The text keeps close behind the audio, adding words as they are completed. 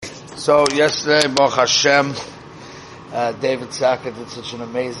So yesterday, Baruch Hashem, David Sackett did such an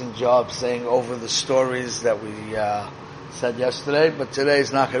amazing job saying over the stories that we said yesterday, but today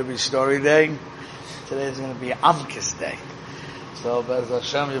is not going to be story day. Today is going to be Amkis day. So Bez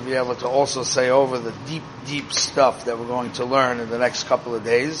Hashem, you'll be able to also say over the deep stuff that we're going to learn in the next couple of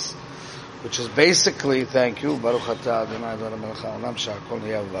days, which is basically, thank you, Baruch Atah Adonai Melech HaOlam Sha'akol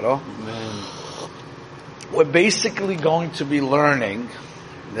Niyeh B'Varo. We're basically going to be learning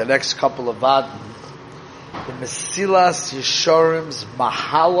the next couple of Vadim, the Mesilas Yesharim's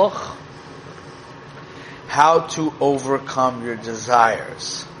Mahalach, how to overcome your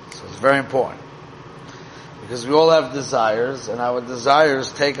desires. So it's very important. Because we all have desires, and our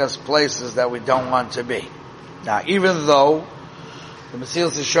desires take us places that we don't want to be. Now, even though the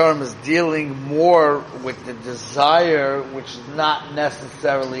Mesilas Yesharim is dealing more with the desire which is not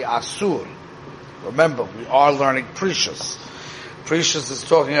necessarily Asur. Remember, we are learning Precious. Precious is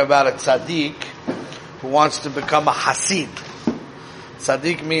talking about a tzaddik who wants to become a hasid.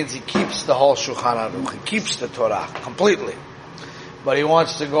 Tzaddik means he keeps the whole Shulchan Aruch, he keeps the Torah completely. But he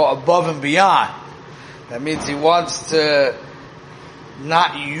wants to go above and beyond. That means he wants to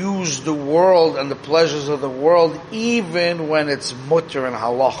not use the world and the pleasures of the world even when it's mutter and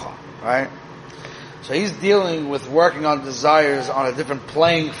halacha, right? So he's dealing with working on desires on a different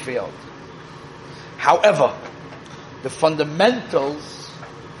playing field. However, the fundamentals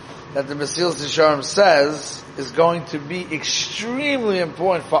that the Mesilas Yesharim says is going to be extremely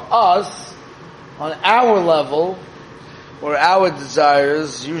important for us on our level, where our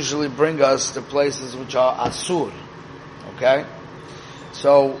desires usually bring us to places which are asur. Okay?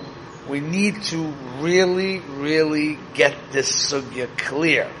 So, we need to really get this sugya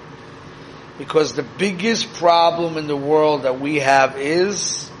clear. Because the biggest problem in the world that we have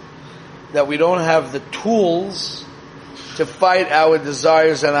is that we don't have the tools to fight our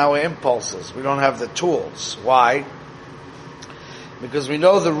desires and our impulses. We don't have the tools. Why? Because we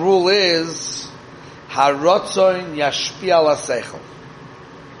know the rule is Harotzoin yashpi al haseichel.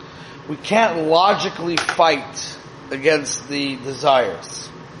 We can't logically fight against the desires.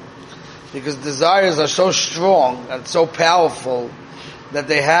 Because desires are so strong and so powerful that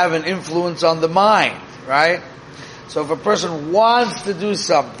they have an influence on the mind, right? So if a person wants to do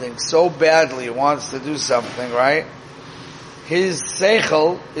something so badly, wants to do something, right? His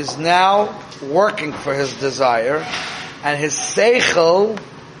seichel is now working for his desire, and his seichel,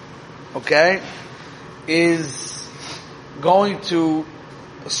 okay, is going to,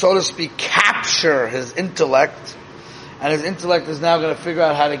 so to speak, capture his intellect, and his intellect is now going to figure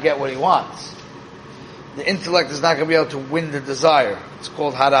out how to get what he wants. The intellect is not going to be able to win the desire. It's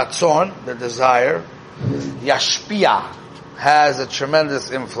called haratzon, the desire. Yashpia has a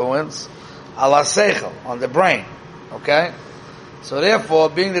tremendous influence ala seichel, on the brain. Okay? So therefore,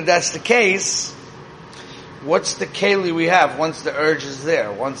 being that that's the case, what's the keli we have once the urge is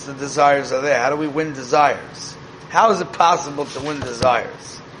there, once the desires are there? How do we win desires? How is it possible to win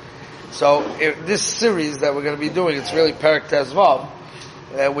desires? So this series that we're going to be doing, it's really Perek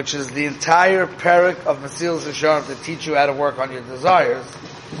Tezvav, which is the entire Perek of Mesilas Yesharim to teach you how to work on your desires,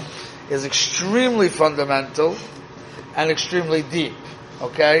 is extremely fundamental and extremely deep.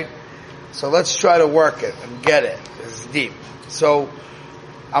 Okay? So let's try to work it and get it. It's deep. So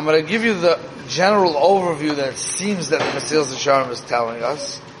I'm going to give you the general overview that it seems that Mesilas Yesharim is telling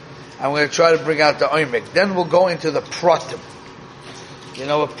us. I'm going to try to bring out the oimik. Then we'll go into the pratim. You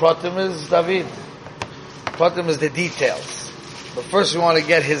know what pratim is, David? Pratim is the details. But first we want to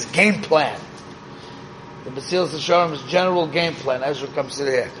get his game plan. The Mesilas Yesharim's general game plan. Ezra, come sit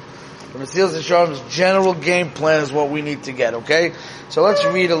here. The Mesilas Yesharim's general game plan is what we need to get, okay? So let's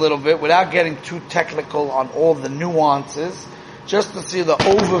read a little bit without getting too technical on all the nuances, just to see the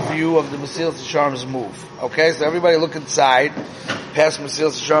overview of the Mesilas Yesharim's move. Okay? So everybody look inside, pass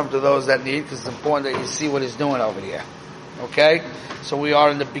Mesilas Yesharim to those that need, because it's important that you see what he's doing over here. Okay? So we are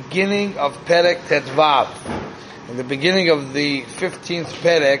in the beginning of Perek Tetvav, in the beginning of the 15th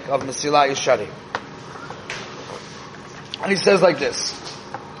Perek of Mesilas Yesharim. And he says like this: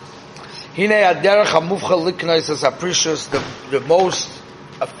 Hine aderech hamuvcha liknos es aprecious, the most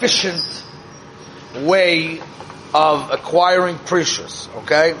efficient way of acquiring precious.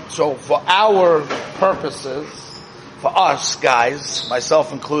 Okay? So for our purposes, for us guys,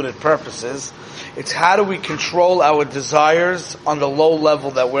 myself included purposes, it's how do we control our desires on the low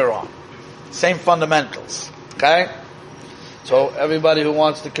level that we're on. Same fundamentals. Okay? So everybody who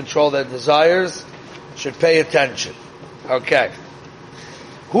wants to control their desires should pay attention. Okay.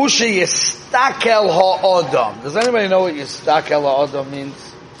 Hu sheyistakel ha'odam. Does anybody know what yistakel ha'odam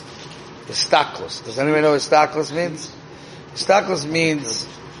means? Yistaklus. Does anybody know what yistaklus means? Yistaklus means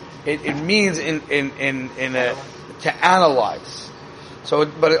it means to analyze. So,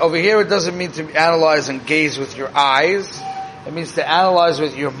 but over here it doesn't mean to analyze and gaze with your eyes. It means to analyze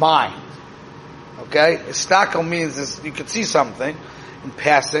with your mind. Okay? Istakel means this, you could see something in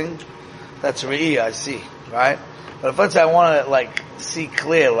passing. That's re'iyah, I see, right? But if let's say I want to see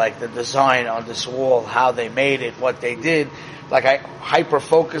clear, the design on this wall, how they made it, what they did, I hyper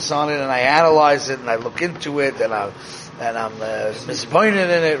focus on it and I analyze it and I look into it and I'm disappointed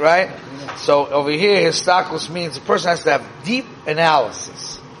in it, right? So over here, histaklus means a person has to have deep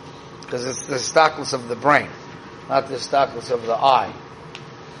analysis, because it's the histaklus of the brain, not the histaklus of the eye.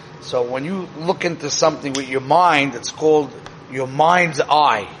 So when you look into something with your mind, it's called your mind's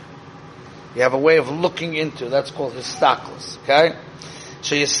eye. You have a way of looking into, that's called histaklus, okay?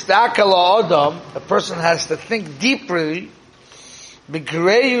 So yistakel ha'adam, a person has to think deeply,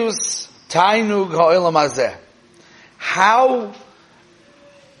 b'greius tainug ha'olam hazeh. How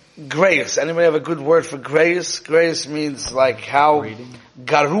Greyus. Anybody have a good word for Greyus? Greyus means how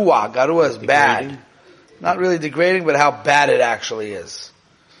garua. Garua is bad. Not really degrading, but how bad it actually is.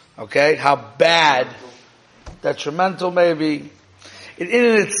 Okay? How bad, detrimental maybe. It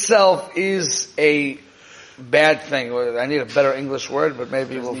in itself is a bad thing. I need a better English word, but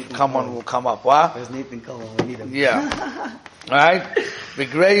maybe will come up. What? Yeah. Alright? The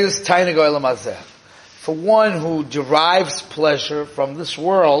Greyus tainig ha'olam hazeh. For one who derives pleasure from this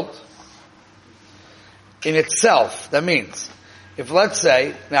world in itself, that means, if let's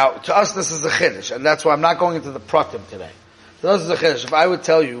say, now to us this is a chiddush, and that's why I'm not going into the pratim today. To us this is a chiddush. If I would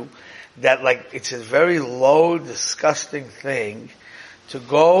tell you that it's a very low, disgusting thing to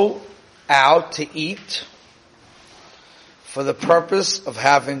go out to eat for the purpose of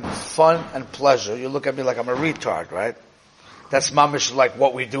having fun and pleasure, you look at me like I'm a retard, right? That's mamish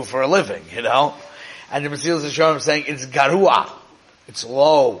what we do for a living, And the Mesilas Yesharim is saying it's garua, it's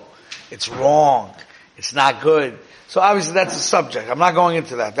low, it's wrong, it's not good. So obviously that's a subject. I'm not going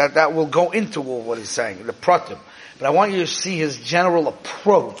into that. That will go into what he's saying, the pratim. But I want you to see his general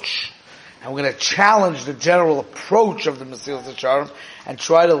approach. And we're going to challenge the general approach of the Mesilas Yesharim and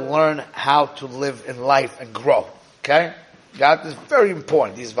try to learn how to live in life and grow. Okay? Got this? Very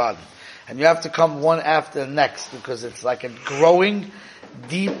important, these vadim. And you have to come one after the next, because it's like a growing,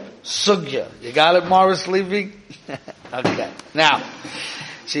 deep sugya. You got it, Morris Levy? Okay. Now,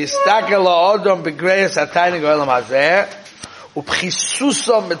 שיסתכל האדם בגרייס התייnig ha'olam hazeh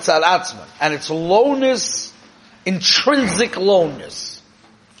ובחיסוסו מצד עצמו, and its lowness, intrinsic lowness.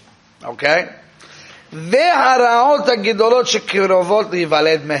 Okay? והרעות הגדולות שקרובות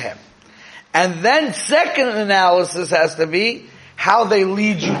להיוולד מהם. And then second analysis has to be how they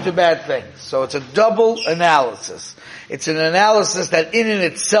lead you to bad things. So it's a double analysis. It's an analysis that in and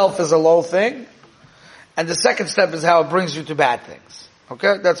itself is a low thing. And the second step is how it brings you to bad things.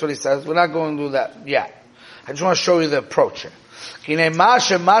 Okay? That's what he says. We're not going to do that yet. I just want to show you the approach here.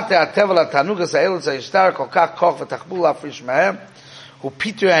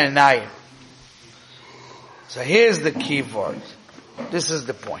 So here's the key word. This is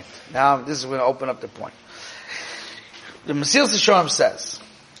the point. Now, this is going to open up the point. The Mesilas Yesharim says,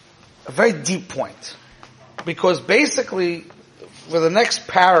 a very deep point. Because basically, for the next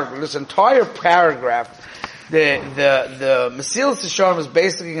paragraph, this entire paragraph, the Mesilas Yesharim is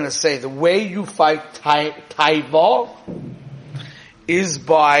basically going to say the way you fight taiva is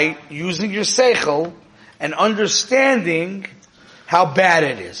by using your seichel and understanding how bad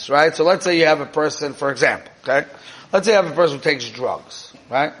it is, right? So let's say you have a person, for example, okay? Let's say you have a person who takes drugs,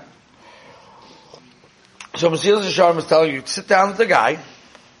 right? So Mesilas Yesharim is telling you, sit down with the guy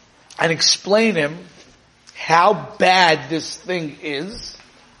and explain him how bad this thing is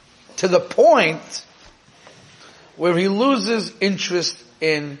to the point where he loses interest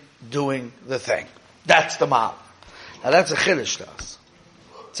in doing the thing. That's the mal. Now that's a chiddush to us.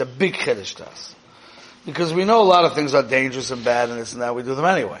 It's a big chiddush to us. Because we know a lot of things are dangerous and bad and this and that, we do them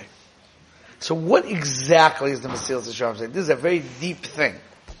anyway. So what exactly is the Mesilas Yesharim saying? This is a very deep thing.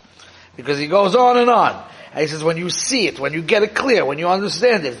 Because he goes on and on. And he says, when you see it, when you get it clear, when you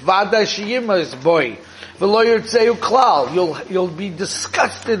understand it, Vada Shiyima boy, V'lo yirtzeu klal, you'll be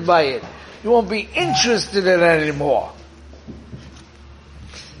disgusted by it. You won't be interested in it anymore.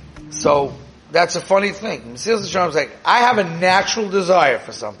 So, that's a funny thing. Mesilas Yesharim is like, I have a natural desire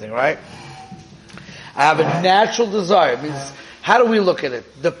for something, right? I have a natural desire. It means, how do we look at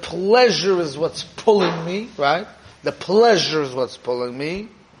it? The pleasure is what's pulling me, right? The pleasure is what's pulling me,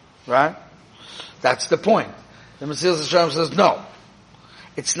 right? That's the point. The Mesilas Yesharim says, no.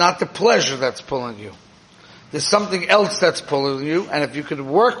 It's not the pleasure that's pulling you. There's something else that's pulling you, and if you could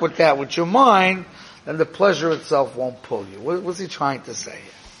work with that with your mind, then the pleasure itself won't pull you. What's he trying to say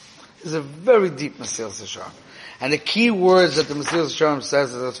here? is a very deep Mesilas Yesharim. And the key words that the Mesilas Yesharim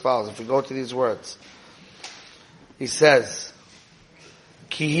says is as follows. If we go to these words, he says,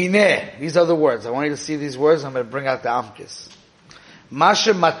 Ki hineh. These are the words. I want you to see these words. I'm going to bring out the Amkis.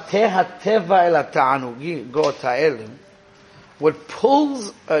 Mashe mateh hateva el ta'anugi go ta'elim. What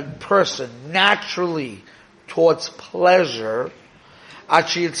pulls a person naturally towards pleasure,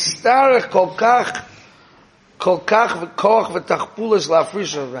 achi yitztarech kol kach v'koch v'tachpulas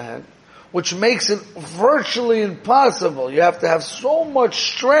la'afrish v'hen, which makes it virtually impossible. You have to have so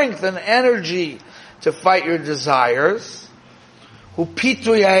much strength and energy to fight your desires. Hu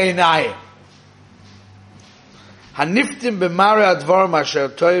pitui ha'einayim. Haniftim b'mare advarim asher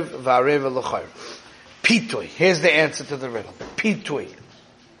toiv v'arev l'chayr. Pitui. Here's the answer to the riddle. Pitui.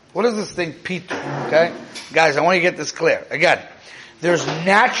 What is this thing, pitui? Okay? Guys, I want you to get this clear. Again, there's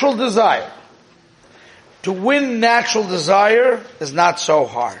natural desire. To win natural desire is not so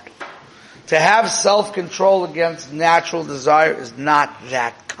hard. To have self-control against natural desire is not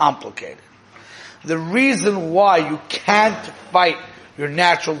that complicated. The reason why you can't fight your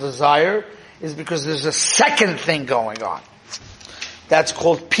natural desire is because there's a second thing going on. That's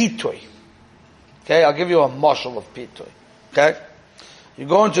called pitui. Okay, I'll give you a mashal of pitui. Okay? You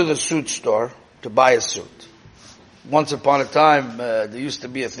go into the suit store to buy a suit. Once upon a time, there used to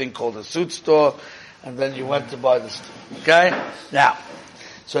be a thing called a suit store, and then you went to buy the suit. Okay? Now,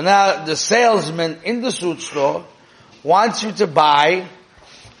 so now the salesman in the suit store wants you to buy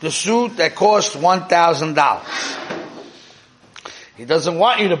the suit that costs $1,000. He doesn't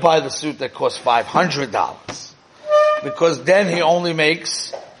want you to buy the suit that costs $500. Because then he only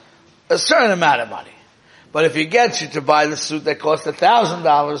makes a certain amount of money. But if he gets you to buy the suit that costs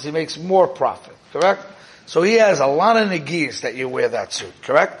 $1,000, he makes more profit. Correct? So he has a lot of negis that you wear that suit.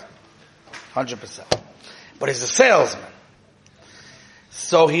 Correct? 100%. But he's a salesman.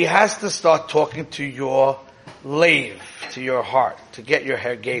 So he has to start talking to your lave, to your heart, to get your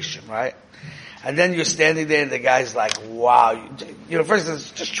hergation, right? And then you're standing there and the guy's like, wow. You know, first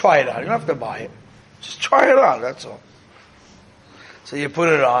says, just try it on. You don't have to buy it. Just try it on, that's all. So you put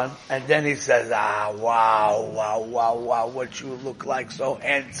it on, and then he says, wow, what you look like, so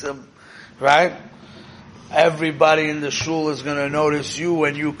handsome, right? Everybody in the shul is gonna notice you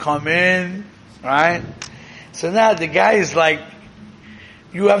when you come in, right? So now the guy is like,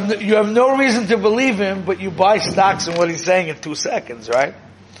 you have no reason to believe him, but you buy stocks in what he's saying in 2 seconds, right?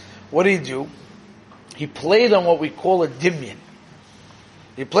 What did he do? He played on what we call a dimyan.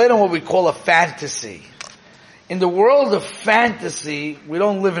 He played on what we call a fantasy. In the world of fantasy, we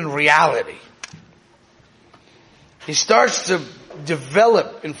don't live in reality. He starts to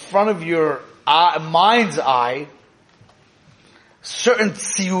develop in front of your mind's eye certain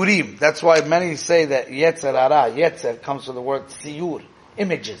tziyurim. That's why many say that yetzer comes from the word tziyur,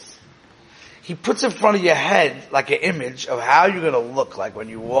 images. He puts in front of your head like an image of how you're going to look like when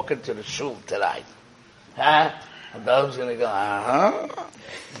you walk into the shul tonight. Huh? And Adam's going to go,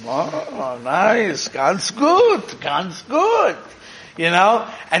 oh, nice, ganz good. You know?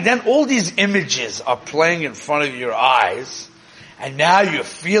 And then all these images are playing in front of your eyes, and now you're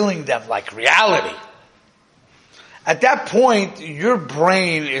feeling them like reality. At that point, your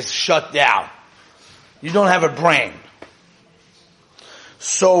brain is shut down. You don't have a brain.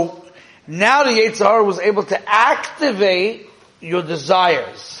 So, now the Yetzer Hara was able to activate your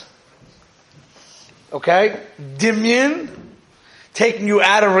desires. Okay? Dimyan, taking you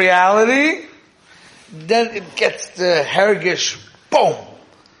out of reality. Then it gets the hergish, boom,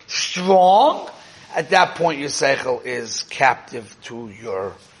 strong. At that point, your seichel is captive to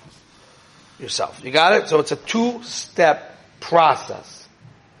yourself. You got it? So it's a 2-step process.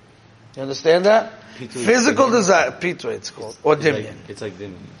 You understand that? Physical desire, pitui it's called, or dimyan. It's like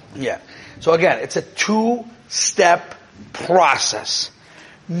dimyan. Yeah. So again, it's a 2-step process.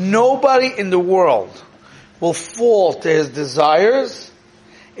 Nobody in the world will fall to his desires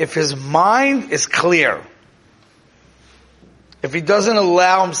if his mind is clear. If he doesn't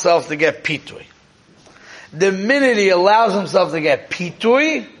allow himself to get pitui. The minute he allows himself to get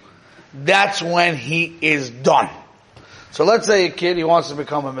pitui, that's when he is done. So let's say a kid, he wants to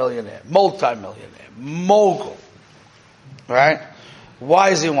become a millionaire, multi-millionaire, mogul. Right? Why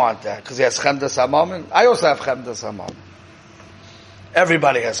does he want that? Because he has chemdas hamamim? I also have chemdas hamamim.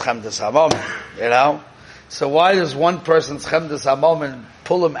 Everybody has chemdas hamamim, you know? So why does one person's chemdas hamamim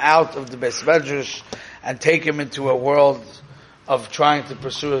pull him out of the Beis Medrash and take him into a world of trying to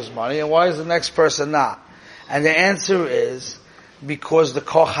pursue his money, and why is the next person not? And the answer is because the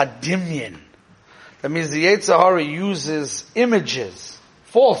koch hadimyan. That means the Yetzer Hara uses images,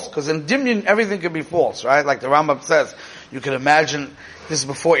 false, because in dimyan everything can be false, right? Like the Rambam says, You can imagine, this is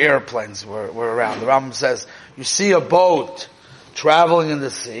before airplanes were around. The Rambam says, you see a boat traveling in the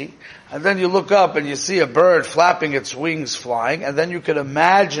sea, and then you look up and you see a bird flapping its wings flying, and then you can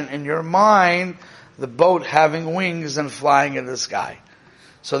imagine in your mind the boat having wings and flying in the sky.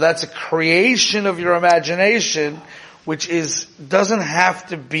 So that's a creation of your imagination, which doesn't have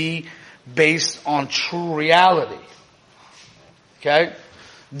to be based on true reality. Okay?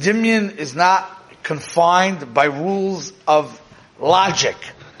 Dimyan is not confined by rules of logic.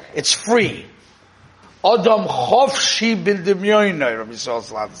 It's free. Adam chofshi bil dimyoinoi, Rabbi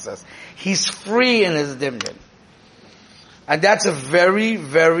Yisrael says. He's free in his dimyan. And that's a very,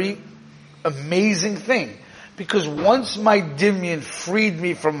 very amazing thing. Because once my dimyan freed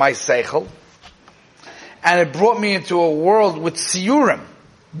me from my seichel, and it brought me into a world with siyurim.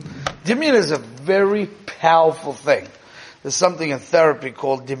 Dimyan is a very powerful thing. There's something in therapy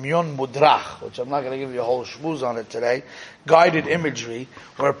called Dimyon Mudrach, which I'm not going to give you a whole shmooze on it today. Guided imagery,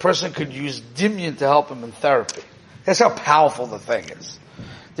 where a person could use Dimyon to help him in therapy. That's how powerful the thing is.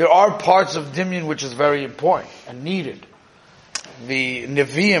 There are parts of Dimyon which is very important and needed. The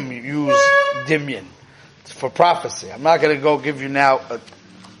Nevi'im use Dimyon for prophecy. I'm not going to go give you now a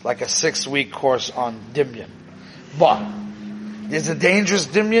 6-week course on Dimyon. But there's a dangerous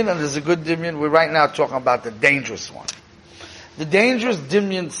Dimyon and there's a good Dimyon. We're right now talking about the dangerous one. The dangerous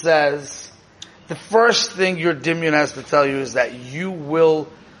Dimyon says, the first thing your Dimyon has to tell you is that you will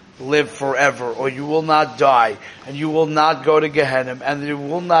live forever, or you will not die, and you will not go to Gehenna, and you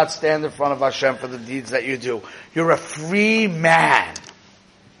will not stand in front of Hashem for the deeds that you do. You're a free man.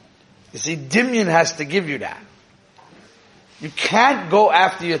 You see, Dimyon has to give you that. You can't go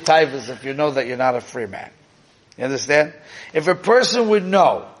after your taivas if you know that you're not a free man. You understand? If a person would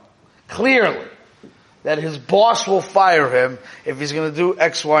know clearly that his boss will fire him if he's going to do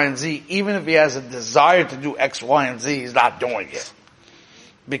X, Y, and Z, even if he has a desire to do X, Y, and Z, he's not doing it.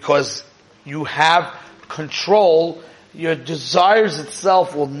 Because you have control, your desires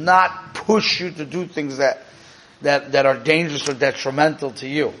itself will not push you to do things that are dangerous or detrimental to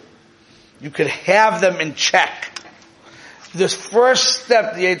you. You could have them in check. The first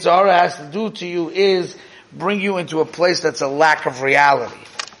step the Yetzer Hara has to do to you is bring you into a place that's a lack of reality.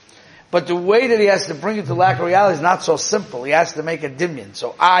 But the way that he has to bring you to lack of reality is not so simple. He has to make a dimyan.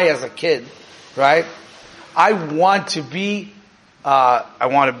 So I, as a kid, right, I want to be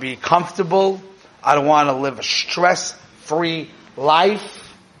comfortable. I don't want to live a stress-free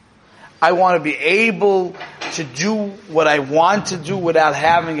life. I want to be able to do what I want to do without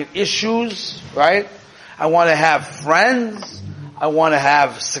having issues, right? I want to have friends. I want to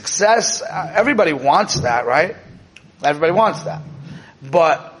have success. Everybody wants that, right? Everybody wants that.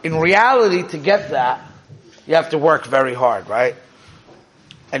 But in reality, to get that, you have to work very hard, right?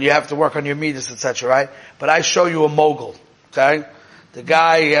 And you have to work on your midas, etc., right? But I show you a mogul, okay? The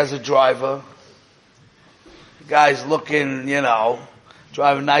guy, he has a driver. The guy's looking,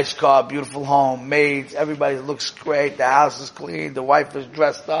 driving a nice car, beautiful home, maids, everybody looks great, the house is clean, the wife is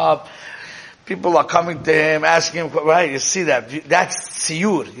dressed up. People are coming to him, asking him, right? You see that? That's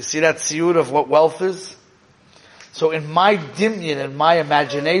siyur. You see that siyur of what wealth is? So in my dimyan, in my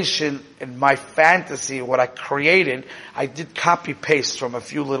imagination, in my fantasy, what I created, I did copy-paste from a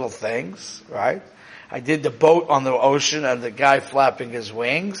few little things, right? I did the boat on the ocean and the guy flapping his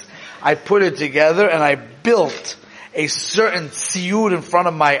wings. I put it together and I built a certain tziyur in front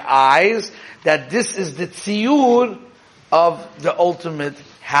of my eyes that this is the tziyur of the ultimate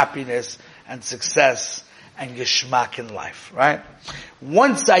happiness and success and geschmack in life, right?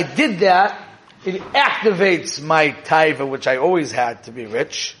 Once I did that, it activates my taiva, which I always had to be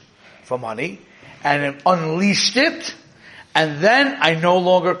rich for money, and it unleashed it, and then I no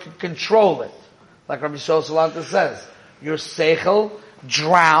longer can control it. Like Rabbi Yisrael Salanta says, your seichel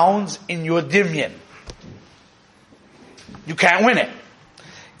drowns in your dimyan. You can't win it.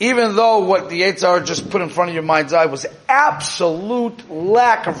 Even though what the Yetzer Hara just put in front of your mind's eye was absolute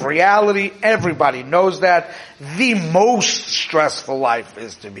lack of reality, everybody knows that. The most stressful life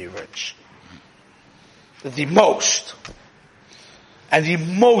is to be rich. The most. And the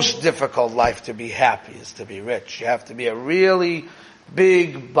most difficult life to be happy is to be rich. You have to be a really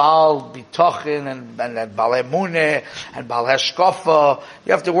big Baal Bitochin and Baal Emuneh and Baal Hashkafa.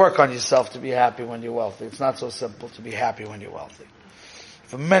 You have to work on yourself to be happy when you're wealthy. It's not so simple to be happy when you're wealthy.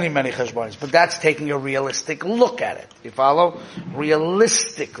 For many, many cheshbonis. But that's taking a realistic look at it. You follow?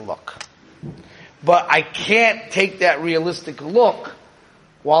 Realistic look. But I can't take that realistic look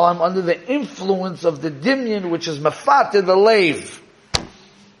while I'm under the influence of the dimyan, which is mafate the leiv.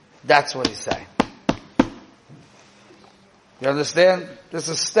 That's what he's saying. You understand? This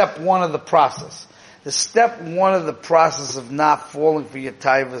is step one of the process. The step one of the process of not falling for your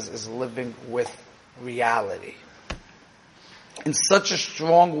taivas is living with reality. In such a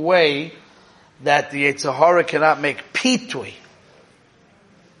strong way that the Yetzer Hara cannot make pitui.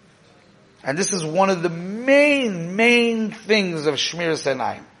 And this is one of the main things of Shmiras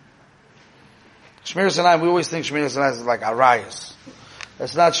Einayim. Shmiras Einayim, we always think Shmiras Einayim is like Arayas.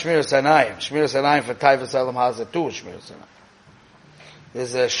 That's not Shmiras Einayim. Shmiras Einayim for Taivas Elam has a two Shmiras Einayim.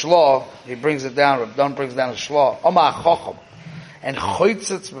 There's a shlo, he brings it down, Reb Don brings down a shlo. Oma HaChochom. And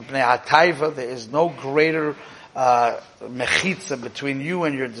choitzitz b'pnei HaTaiva, there is no greater mechitza between you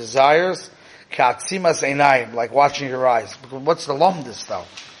and your desires, ka'atzimas einayim, like watching your eyes. What's the lumdus though?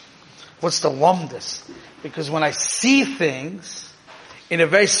 What's the lumdus? Because when I see things in a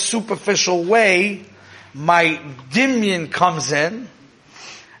very superficial way, my dimyon comes in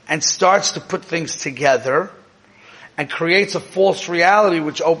and starts to put things together and creates a false reality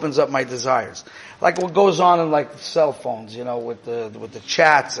which opens up my desires. Like what goes on in like cell phones, with the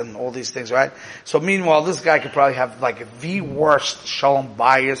chats and all these things, right? So meanwhile, this guy could probably have like the worst shalom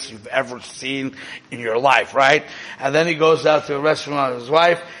bias you've ever seen in your life, right? And then he goes out to a restaurant with his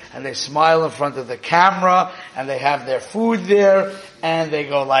wife, and they smile in front of the camera, and they have their food there, and they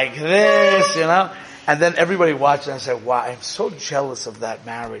go like this, And then everybody watches and say, wow, I'm so jealous of that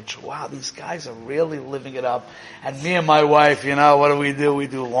marriage. Wow, these guys are really living it up. And me and my wife, what do? We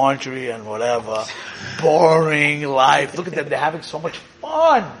do laundry and whatever. Boring life. Look at them, they're having so much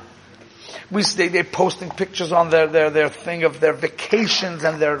fun. They're posting pictures on their thing of their vacations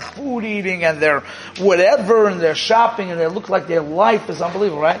and their food eating and their whatever and their shopping, and they look like their life is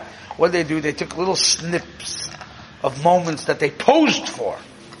unbelievable, right? What they do, they took little snips of moments that they posed for.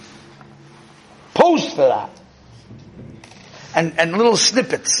 Posed for that. And little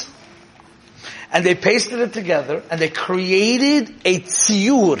snippets. And they pasted it together and they created a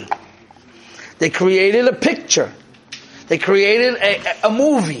tziyur. They created a picture. They created a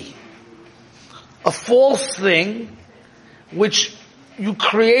movie. A false thing which you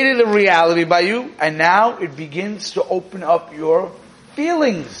created a reality by you, and now it begins to open up your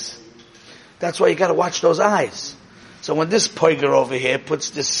feelings. That's why you gotta watch those eyes. So when this poiger over here puts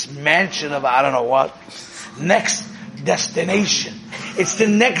this mansion of I don't know what, next destination. It's the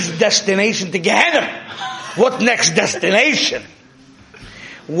next destination to Gehenna. What next destination?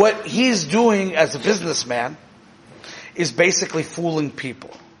 What he's doing as a businessman is basically fooling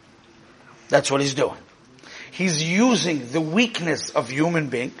people. That's what he's doing. He's using the weakness of human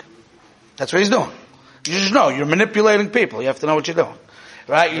being. That's what he's doing. You just know, you're manipulating people. You have to know what you're doing.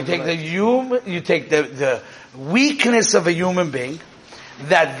 Right? You take the weakness of a human being,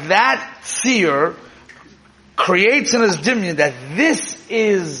 that seer creates in his dimyon that this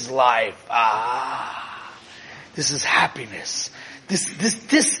is life. This is happiness.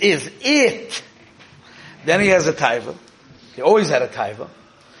 This is it. Then he has a taiva. He always had a taiva.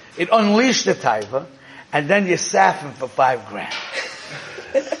 It unleashed the taiva, and then you saf him for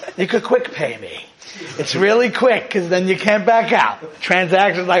 $5,000. You could quick pay me. It's really quick, because then you can't back out.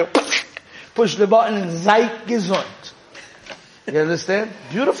 Transactions like, push the button and Zeit gesund. You understand?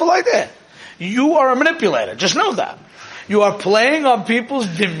 Beautiful idea. You are a manipulator. Just know that. You are playing on people's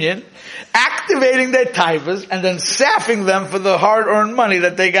dimyon, activating their taivas, and then saffing them for the hard-earned money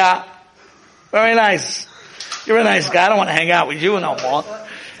that they got. Very nice. You're a nice guy. I don't want to hang out with you no more.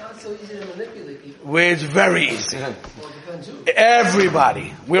 It's so easy to manipulate people. Where it's very easy.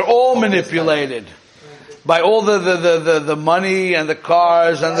 Everybody. We're all manipulated by all the money and the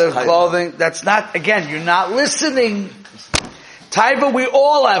cars and the clothing. That's not, again, you're not listening. Taiva, we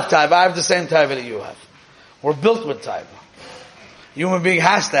all have taiva. I have the same taiva that you have. We're built with taiva. Human being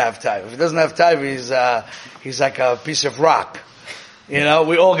has to have taiva. If he doesn't have taiva, he's like a piece of rock. We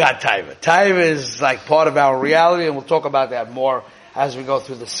all got taiva. Taiva is like part of our reality, and we'll talk about that more as we go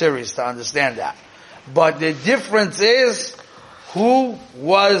through the series to understand that. But the difference is who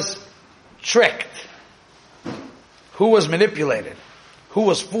was tricked, who was manipulated, who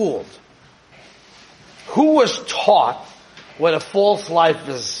was fooled, who was taught what a false life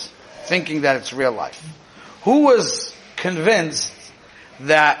is, thinking that it's real life, who was convinced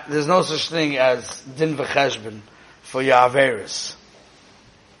that there's no such thing as din v'cheshbon for Ya'averis.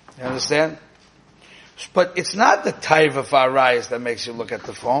 You understand? But it's not the taiva for arayis that makes you look at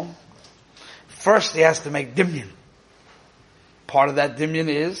the phone. First, he has to make dimyon. Part of that dimyon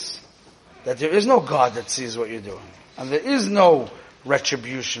is that there is no God that sees what you're doing. And there is no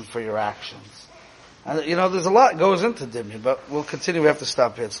retribution for your actions. And there's a lot goes into dimyon, but we'll continue. We have to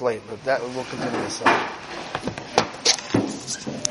stop here. It's late, but we'll continue this on.